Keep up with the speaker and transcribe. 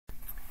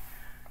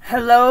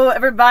Hello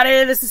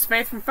everybody, this is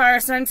Faith from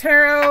FireSign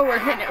Tarot. We're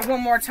hitting it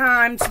one more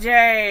time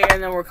today,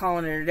 and then we're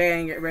calling it a day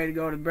and getting ready to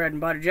go to bread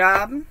and butter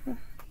job.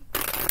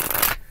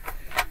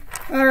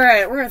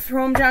 Alright, we're going to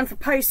throw them down for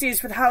Pisces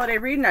for the holiday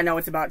reading. I know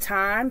it's about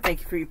time. Thank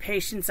you for your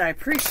patience. I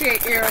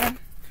appreciate you.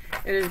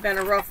 It has been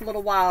a rough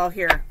little while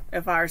here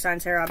at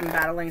FireSign Tarot. I've been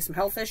battling some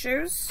health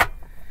issues.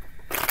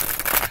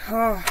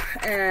 Oh,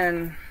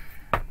 and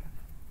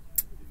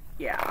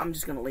yeah, I'm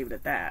just going to leave it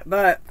at that.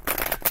 But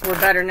we're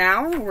better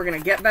now. We're going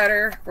to get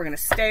better. We're going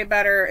to stay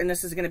better. And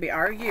this is going to be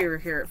our year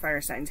here at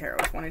FireSign Tarot.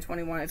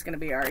 2021 is going to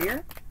be our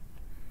year.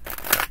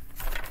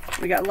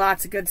 We got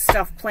lots of good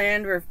stuff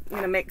planned. We're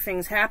going to make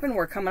things happen.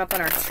 We're coming up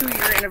on our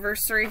 2-year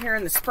anniversary here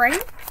in the spring.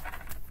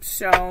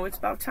 So it's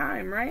about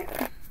time, right?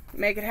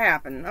 Make it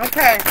happen.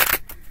 Okay.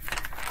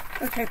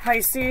 Okay,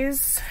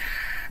 Pisces.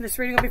 This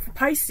reading will be for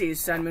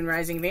Pisces, Sun, Moon,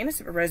 Rising, Venus.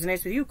 If it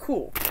resonates with you,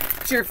 cool.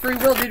 It's your free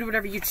will to do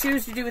whatever you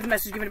choose to do with the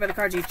message given by the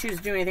cards. You choose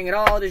to do anything at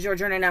all. It is your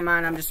journey, not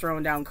mine. I'm just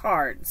throwing down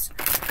cards.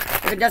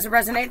 If it doesn't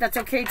resonate, that's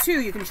okay too.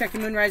 You can check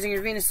your Moon, Rising,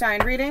 your Venus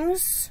sign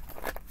readings.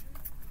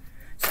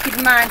 Just keep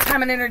in mind,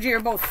 time and energy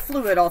are both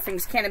fluid. All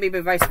things can be,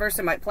 but vice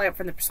versa might play up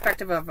from the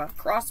perspective of a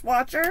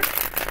cross-watcher.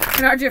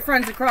 And our dear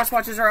friends, the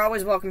cross-watchers are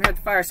always welcome here at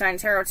the FireSign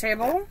Tarot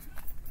table.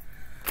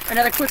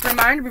 Another quick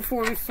reminder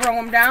before we throw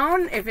them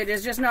down. If it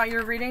is just not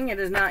your reading, it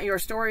is not your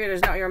story, it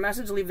is not your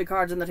message, leave the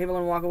cards on the table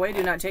and walk away.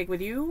 Do not take with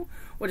you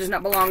what does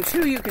not belong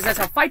to you, because that's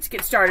how fights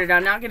get started.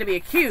 I'm not going to be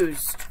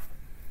accused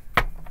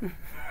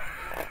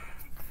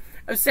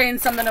of saying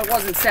something that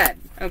wasn't said,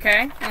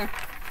 okay?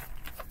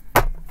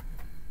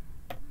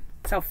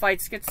 That's how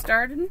fights get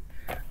started.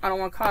 I don't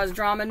want to cause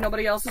drama in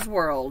nobody else's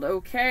world,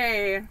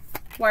 okay?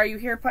 Why are you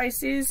here,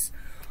 Pisces?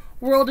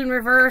 World in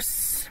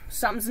reverse.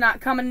 Something's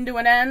not coming to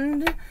an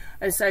end.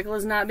 A cycle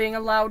is not being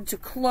allowed to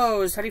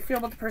close. How do you feel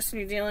about the person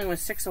you're dealing with?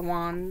 6 of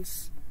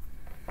Wands.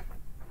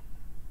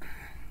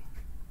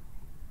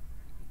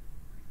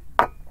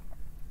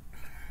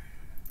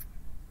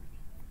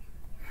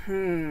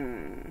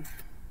 The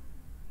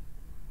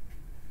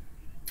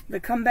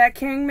comeback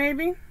king,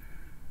 maybe?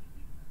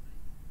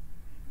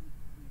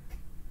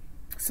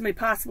 Somebody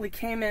possibly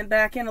came in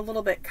back in a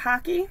little bit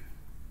cocky.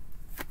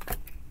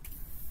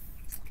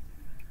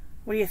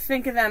 What do you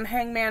think of them?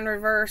 Hangman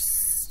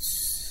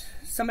reversed.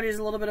 Somebody's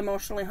a little bit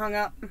emotionally hung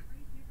up.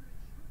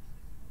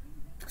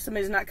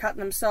 Somebody's not cutting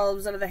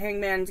themselves out of the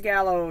hangman's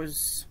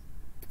gallows.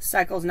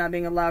 Cycle's not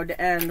being allowed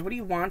to end. What do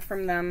you want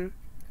from them?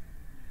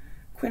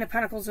 Queen of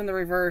Pentacles in the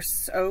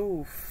reverse.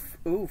 Oof.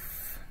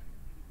 Oof.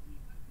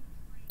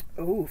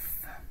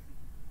 Oof.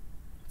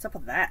 What's up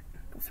with that?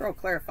 Go throw a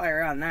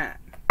clarifier on that.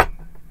 I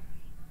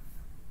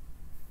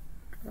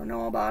don't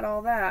know about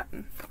all that.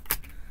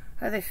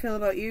 How do they feel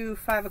about you?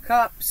 5 of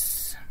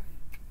Cups.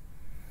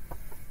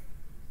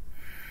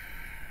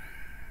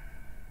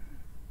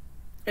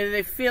 Do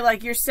they feel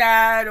like you're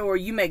sad or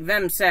you make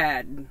them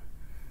sad?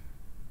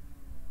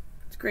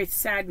 It's great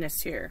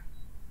sadness here.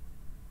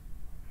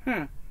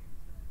 What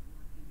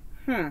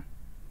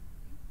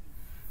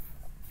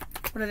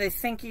do they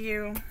think of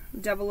you?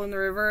 Devil in the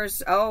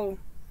reverse. Oh,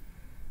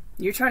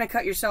 you're trying to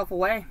cut yourself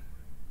away.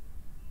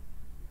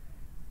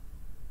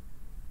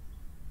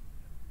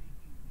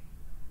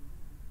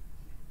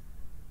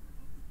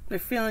 They're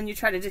feeling you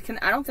try to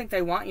disconnect. I don't think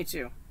they want you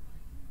to.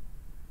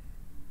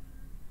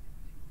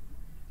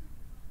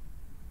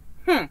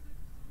 What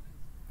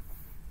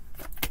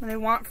do they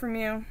want from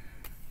you?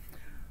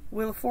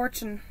 Wheel of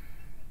Fortune.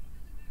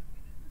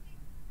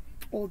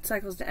 Old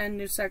cycles to end,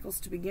 new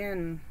cycles to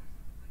begin.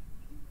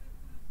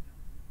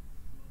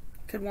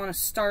 Could want to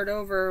start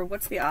over.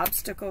 What's the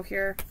obstacle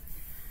here?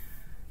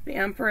 The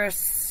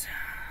Empress.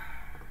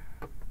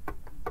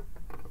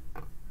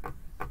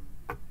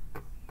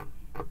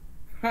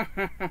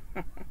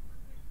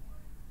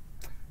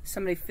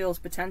 Somebody feels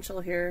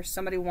potential here.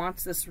 Somebody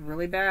wants this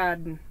really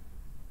bad.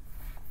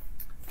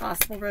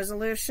 Possible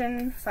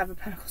resolution. 5 of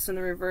Pentacles in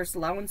the reverse.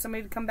 Allowing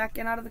somebody to come back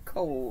in out of the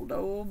cold.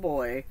 Oh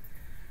boy.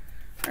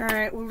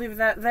 Alright, we'll leave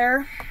that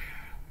there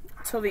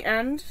till the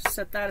end.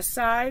 Set that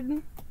aside.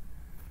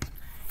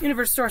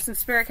 Universe, Source, and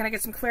Spirit, can I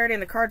get some clarity on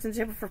the cards on the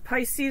table for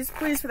Pisces,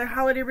 please, for their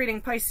holiday reading?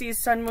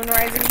 Pisces, Sun, Moon,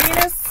 Rising,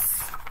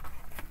 Venus.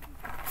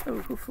 Oh,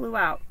 who flew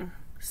out?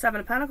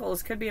 7 of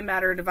Pentacles. Could be a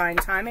matter of divine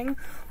timing.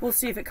 We'll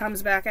see if it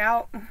comes back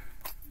out.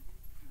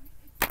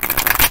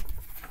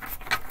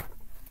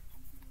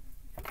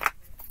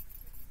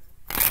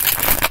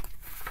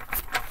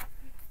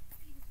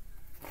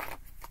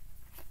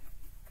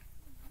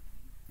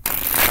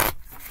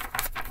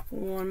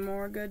 One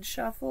more good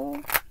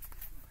shuffle.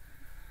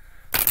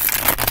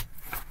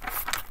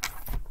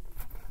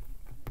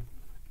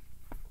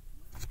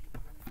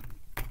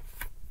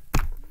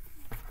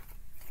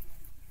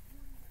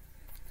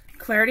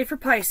 Clarity for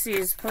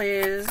Pisces,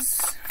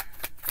 please.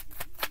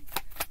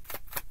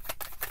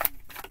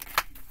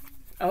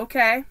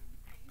 Okay.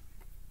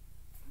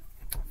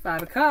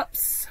 5 of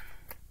Cups.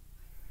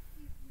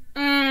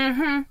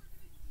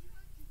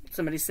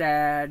 Somebody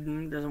sad,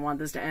 doesn't want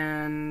this to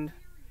end.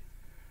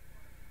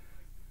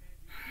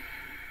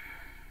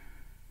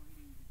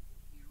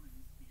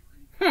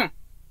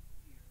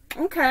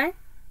 Okay.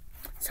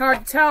 It's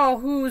hard to tell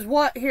who's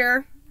what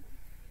here.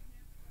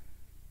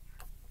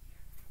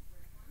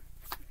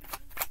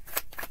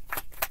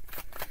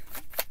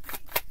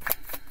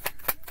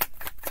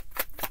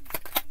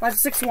 Why is the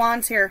Six of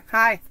Wands here?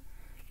 Hi.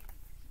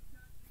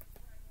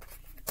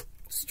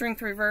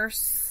 Strength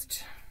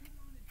reversed.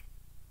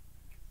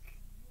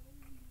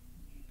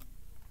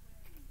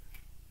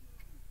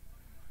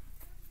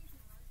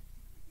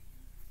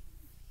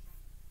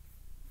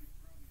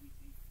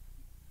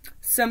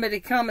 Somebody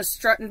come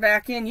strutting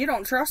back in. You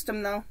don't trust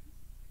them, though.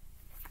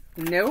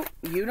 Nope,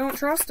 you don't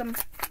trust them.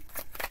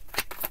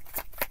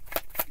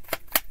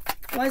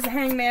 Why is the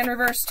Hangman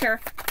reversed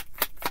here?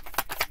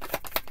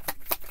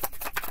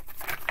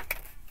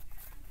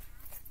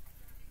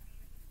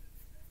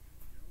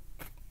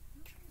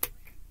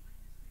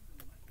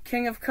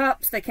 King of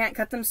Cups. They can't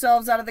cut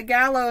themselves out of the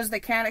gallows.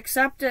 They can't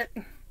accept it.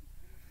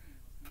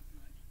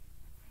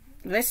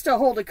 They still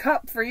hold a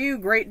cup for you.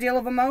 Great deal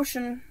of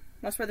emotion.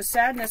 That's where the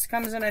sadness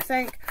comes in, I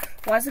think.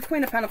 Why is the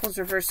Queen of Pentacles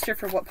reversed here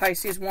for what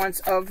Pisces wants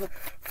of,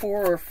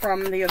 for, or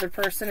from the other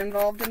person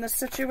involved in this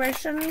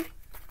situation?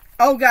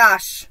 Oh,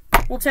 gosh.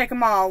 We'll take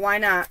them all. Why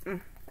not?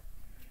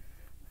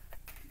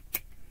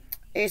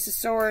 Ace of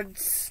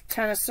Swords,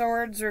 Ten of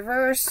Swords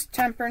reversed,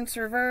 Temperance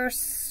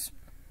reversed.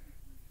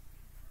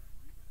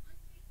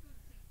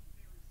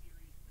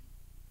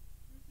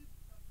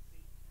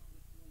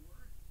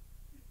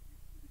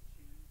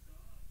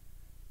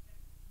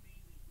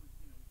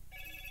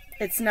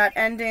 It's not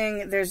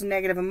ending. There's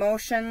negative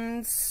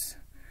emotions.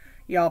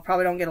 Y'all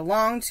probably don't get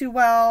along too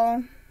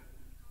well.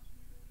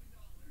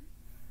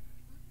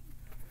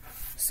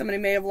 Somebody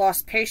may have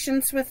lost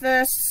patience with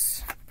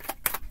this.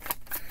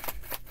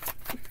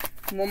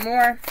 One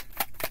more.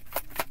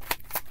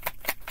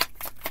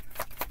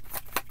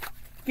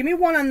 Give me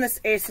one on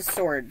this Ace of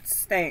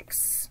Swords.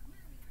 Thanks.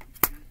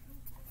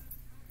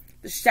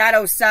 The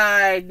shadow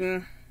side.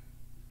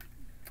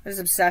 There's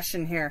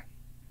obsession here.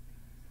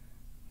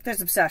 There's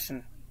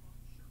obsession.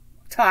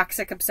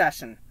 Toxic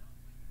obsession.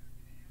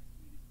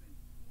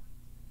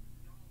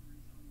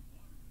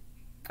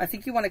 I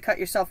think you want to cut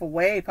yourself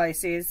away,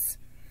 Pisces.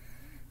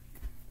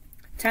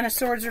 Ten of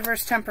Swords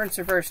reversed, Temperance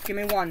reversed. Give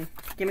me one.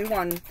 Give me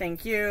one.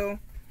 Thank you.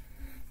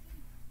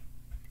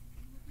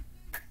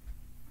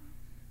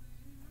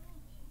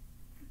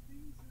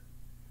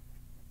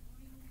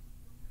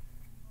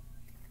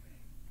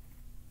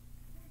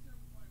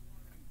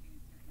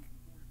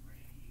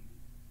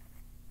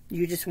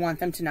 You just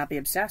want them to not be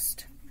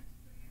obsessed.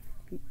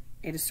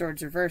 Eight of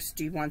Swords reversed.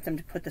 Do you want them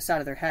to put this out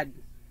of their head?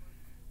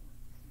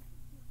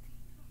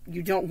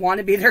 You don't want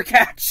to be their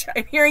catch.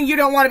 I'm hearing you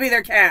don't want to be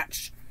their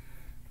catch.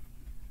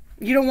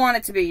 You don't want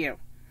it to be you.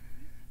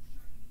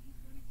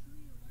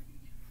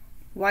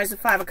 Why is the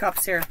Five of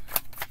Cups here?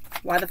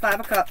 Why the Five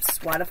of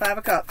Cups? Why the Five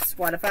of Cups?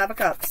 Why the Five of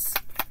Cups?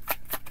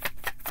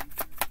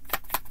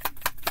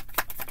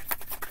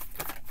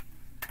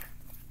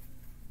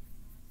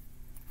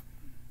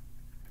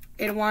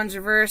 Eight of Wands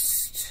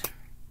reversed.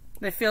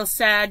 They feel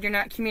sad. You're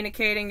not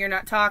communicating. You're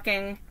not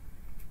talking.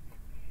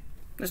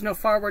 There's no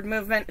forward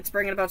movement. It's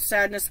bringing about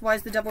sadness. Why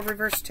is the Devil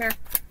reversed here?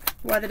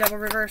 Why the Devil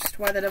reversed?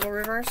 Why the Devil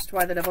reversed?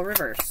 Why the Devil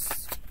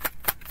reversed?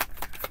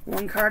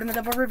 One card in the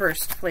Devil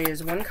reversed,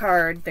 please. One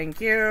card.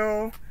 Thank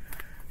you.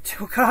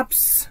 Two of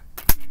Cups.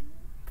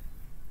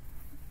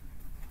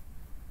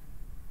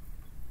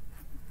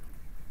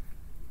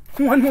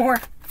 One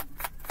more.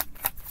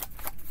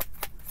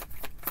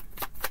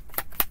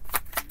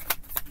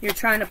 You're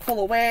trying to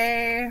pull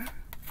away.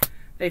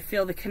 They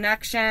feel the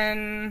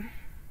connection.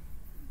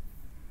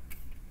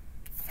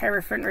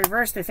 Hierophant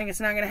reversed. They think it's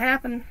not going to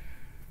happen.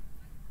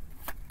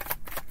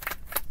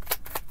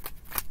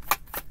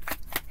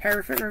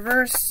 Hierophant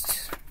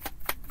reversed.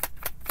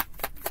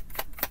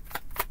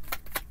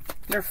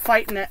 They're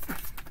fighting it.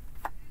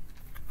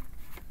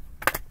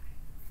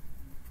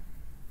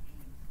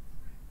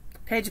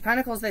 Page of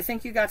Pentacles. They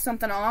think you got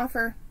something to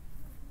offer.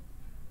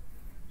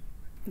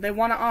 They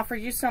want to offer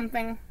you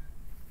something.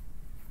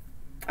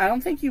 I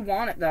don't think you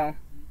want it, though.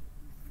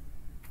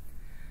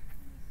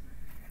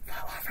 If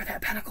I offer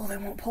that pentacle, they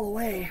won't pull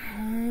away. I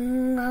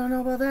don't know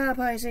about that,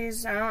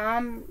 Pisces.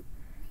 I'm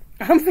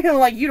feeling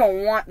like you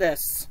don't want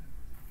this.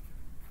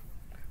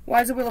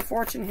 Why is the Wheel of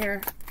Fortune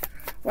here?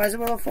 Why is the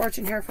Wheel of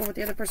Fortune here for what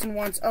the other person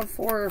wants of,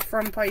 for,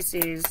 from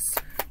Pisces?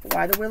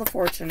 Why the Wheel of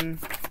Fortune?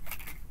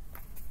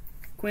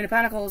 Queen of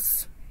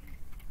Pentacles.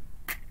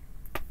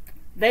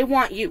 They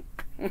want you.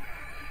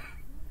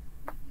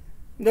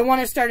 They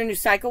want to start a new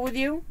cycle with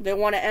you. They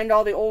want to end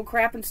all the old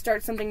crap and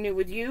start something new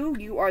with you.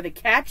 You are the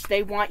catch.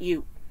 They want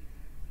you.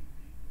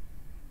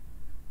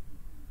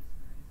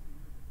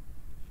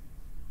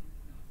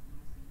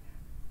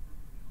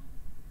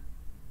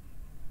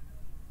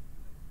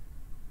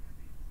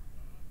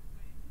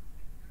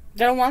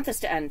 They don't want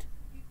this to end.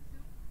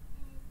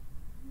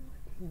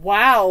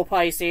 Wow,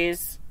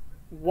 Pisces.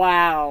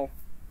 Wow.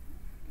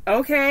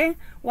 Okay.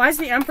 Why is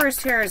the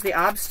Empress here as the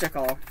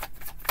obstacle?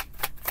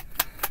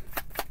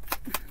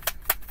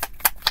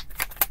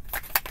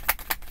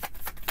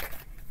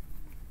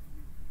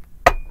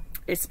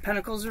 Ace of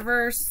Pentacles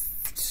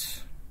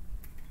reversed.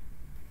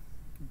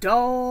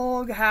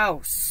 Dog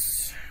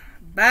house.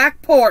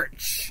 Back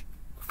porch.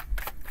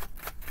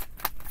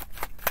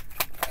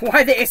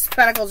 Why the Ace of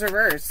Pentacles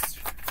reversed?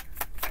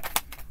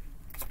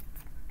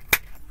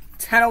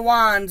 Ten of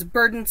Wands,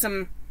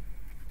 burdensome.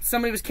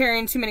 Somebody was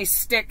carrying too many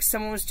sticks.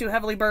 Someone was too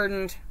heavily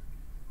burdened.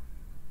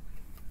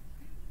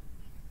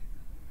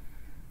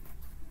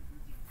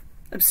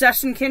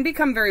 Obsession can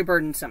become very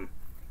burdensome.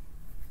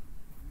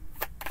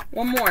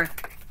 One more.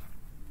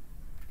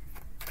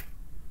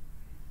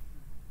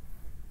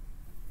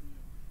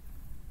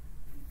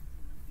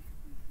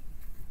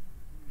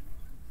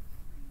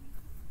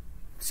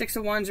 Six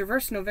of Wands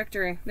reversed, no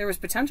victory. There was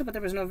potential, but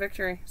there was no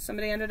victory.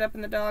 Somebody ended up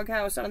in the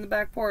doghouse out on the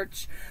back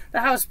porch.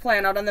 The house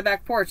plant out on the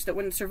back porch that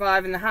wouldn't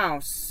survive in the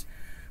house.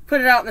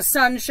 Put it out in the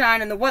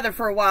sunshine and the weather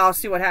for a while,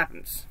 see what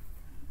happens.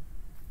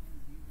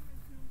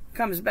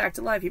 Comes back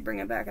to life, you bring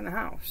it back in the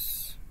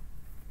house.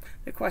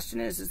 The question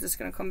is this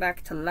going to come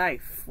back to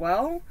life?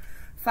 Well,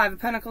 Five of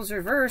Pentacles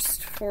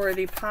reversed for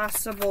the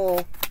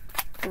possible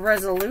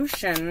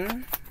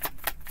resolution.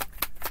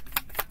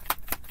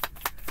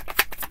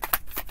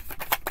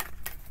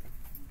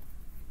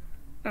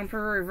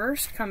 Emperor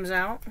reversed comes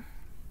out.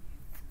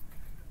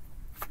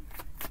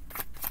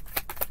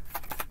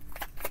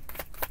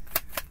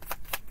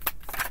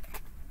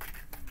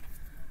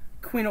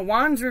 Queen of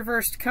Wands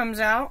reversed comes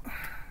out.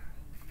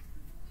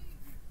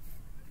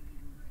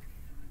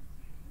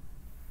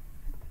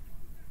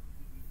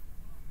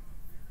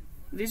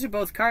 These are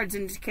both cards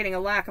indicating a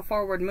lack of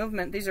forward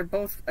movement. These are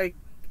both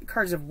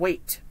cards of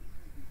weight.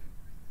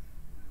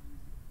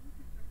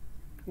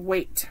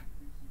 Weight.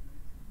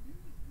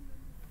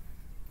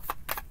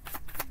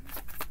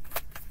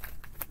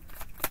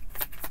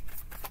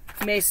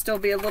 May still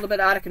be a little bit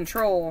out of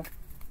control.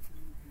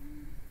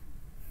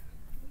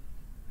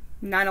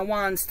 Nine of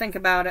Wands, think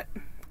about it.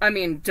 I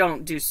mean,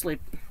 don't do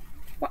sleep.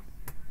 What?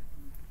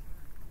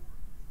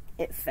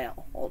 It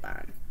fell. Hold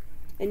on.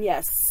 And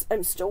yes,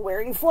 I'm still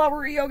wearing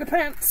flowery yoga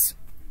pants.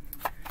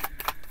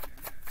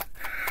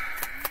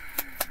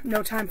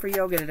 No time for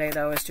yoga today,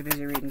 though. I was too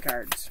busy reading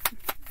cards.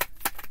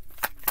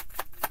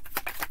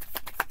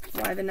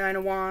 Why the Nine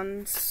of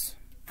Wands?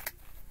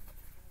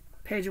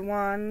 Page of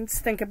Wands.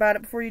 Think about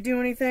it before you do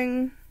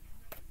anything.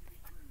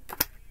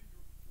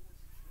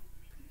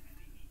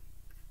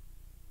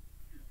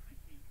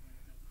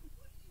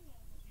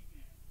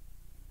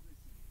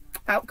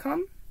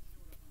 Outcome.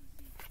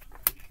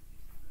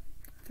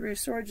 Three of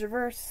Swords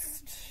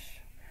reversed.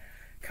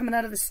 Coming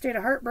out of the state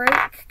of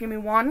heartbreak. Give me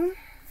one.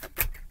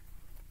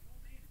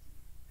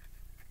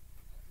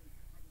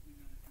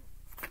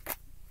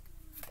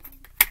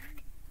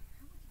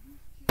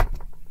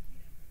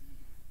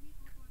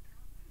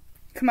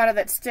 Come out of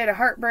that state of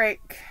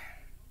heartbreak.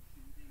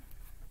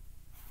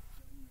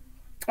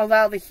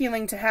 Allow the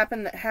healing to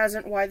happen that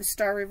hasn't. Why the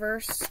Star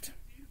reversed?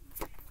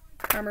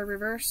 Karma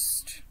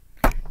reversed.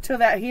 Till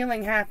that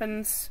healing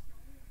happens,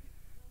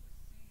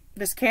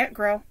 this can't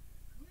grow.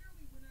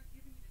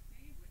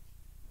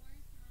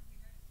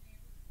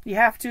 You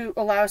have to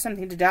allow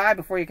something to die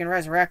before you can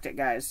resurrect it,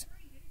 guys.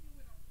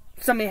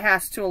 Somebody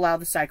has to allow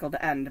the cycle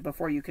to end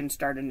before you can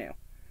start anew.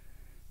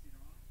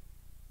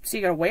 So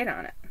you gotta wait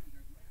on it.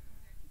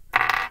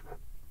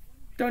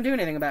 Don't do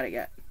anything about it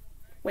yet.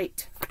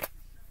 Wait.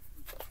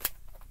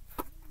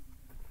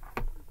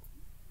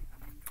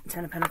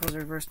 Ten of Pentacles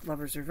reversed,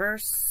 Lovers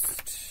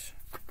reversed.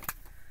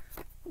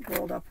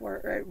 World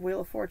upward, right?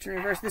 Wheel of Fortune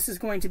reversed. This is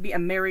going to be a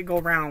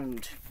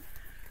merry-go-round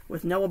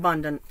with no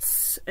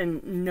abundance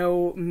and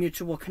no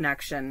mutual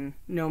connection,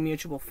 no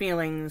mutual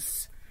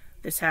feelings.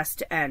 This has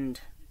to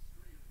end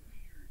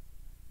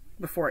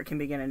before it can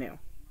begin anew.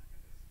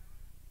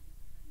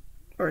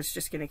 Or it's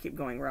just going to keep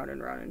going round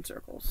and round in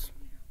circles.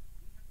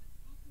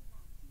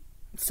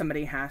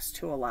 Somebody has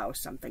to allow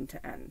something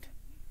to end.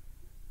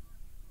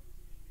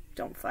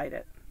 Don't fight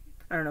it.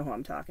 I don't know who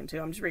I'm talking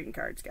to. I'm just reading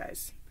cards,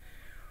 guys.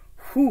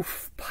 Whew,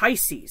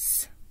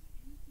 Pisces.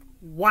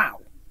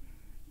 Wow.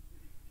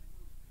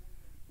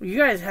 You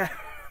guys had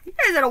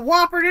a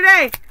whopper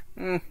today.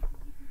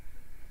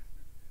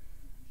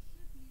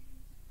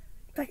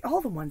 Like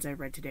all the ones I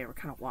read today were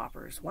kind of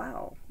whoppers.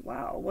 Wow.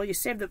 Wow. Well, you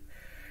saved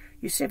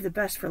the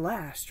best for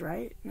last,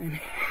 right?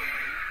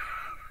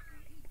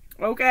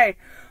 Okay.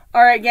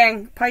 All right,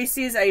 gang.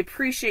 Pisces, I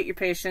appreciate your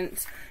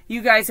patience.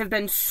 You guys have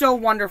been so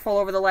wonderful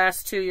over the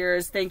last 2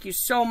 years. Thank you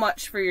so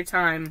much for your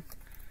time.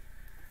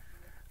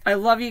 I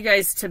love you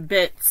guys to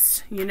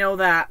bits. You know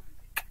that.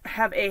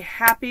 Have a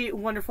happy,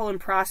 wonderful, and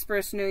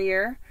prosperous new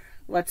year.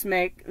 Let's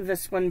make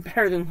this one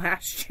better than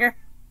last year.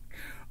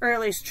 Or at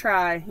least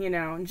try, you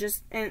know.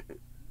 Just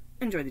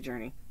enjoy the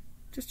journey.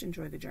 Just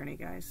enjoy the journey,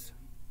 guys.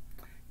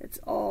 It's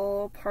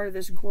all part of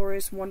this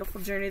glorious, wonderful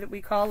journey that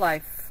we call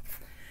life.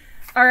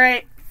 All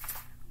right.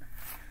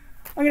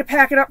 I'm going to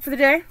pack it up for the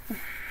day.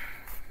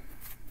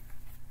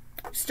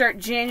 Start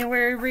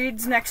January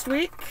reads next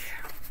week.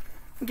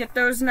 Get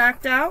those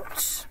knocked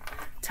out.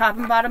 Top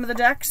and bottom of the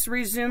decks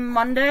resume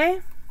Monday.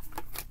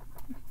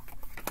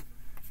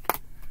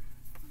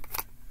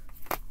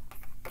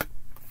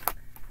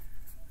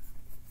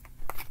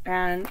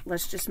 And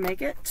let's just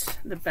make it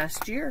the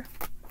best year.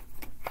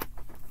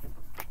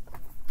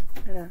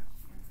 Gotta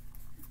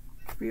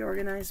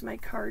reorganize my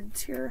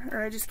cards here,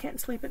 or I just can't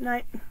sleep at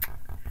night.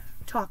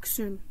 Talk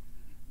soon.